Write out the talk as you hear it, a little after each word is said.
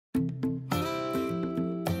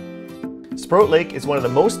Sproat Lake is one of the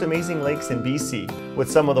most amazing lakes in BC,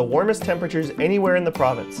 with some of the warmest temperatures anywhere in the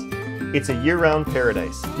province. It's a year-round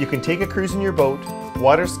paradise. You can take a cruise in your boat,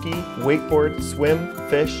 water ski, wakeboard, swim,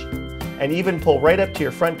 fish, and even pull right up to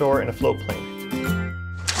your front door in a float plane.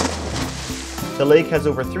 The lake has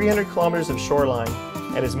over 300 kilometers of shoreline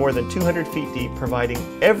and is more than 200 feet deep, providing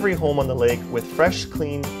every home on the lake with fresh,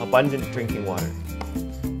 clean, abundant drinking water.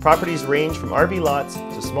 Properties range from RV lots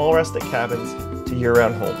to small rustic cabins to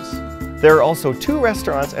year-round homes. There are also 2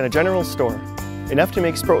 restaurants and a general store, enough to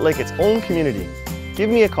make Sproat Lake its own community.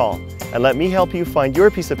 Give me a call and let me help you find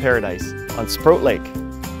your piece of paradise on Sproat Lake.